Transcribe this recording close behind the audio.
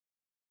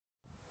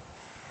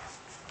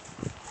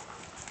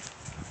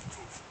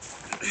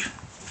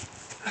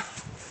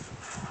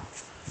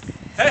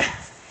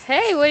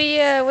Hey, what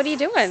are you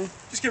doing?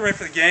 Just get ready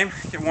for the game,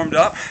 get warmed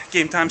up.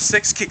 Game time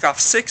 6, kickoff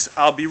 6.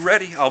 I'll be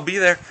ready. I'll be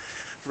there.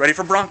 Ready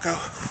for Bronco.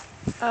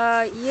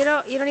 You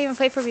don't even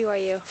play for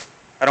BYU.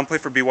 I don't play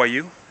for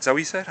BYU. Is that what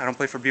you said? I don't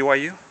play for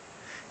BYU?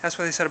 That's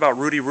what they said about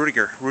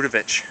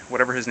Rudevich,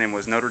 whatever his name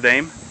was, Notre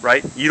Dame,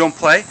 right? You don't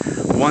play?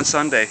 One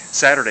Sunday,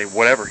 Saturday,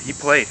 whatever. He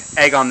played.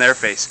 Egg on their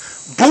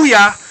face.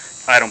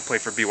 Booyah! I don't play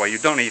for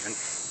BYU.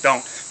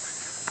 Don't.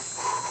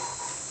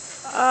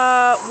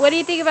 What do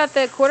you think about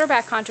the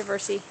quarterback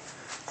controversy?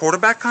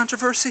 Quarterback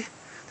controversy?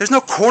 There's no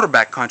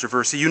quarterback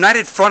controversy.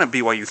 United front at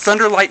BYU.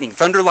 Thunder, lightning.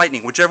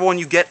 Whichever one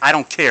you get, I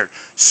don't care.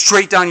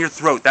 Straight down your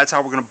throat. That's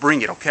how we're going to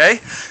bring it, okay?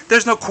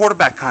 There's no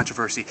quarterback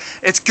controversy.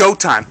 It's go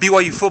time.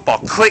 BYU football.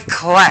 Click,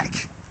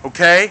 clack.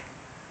 Okay?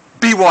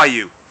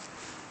 BYU.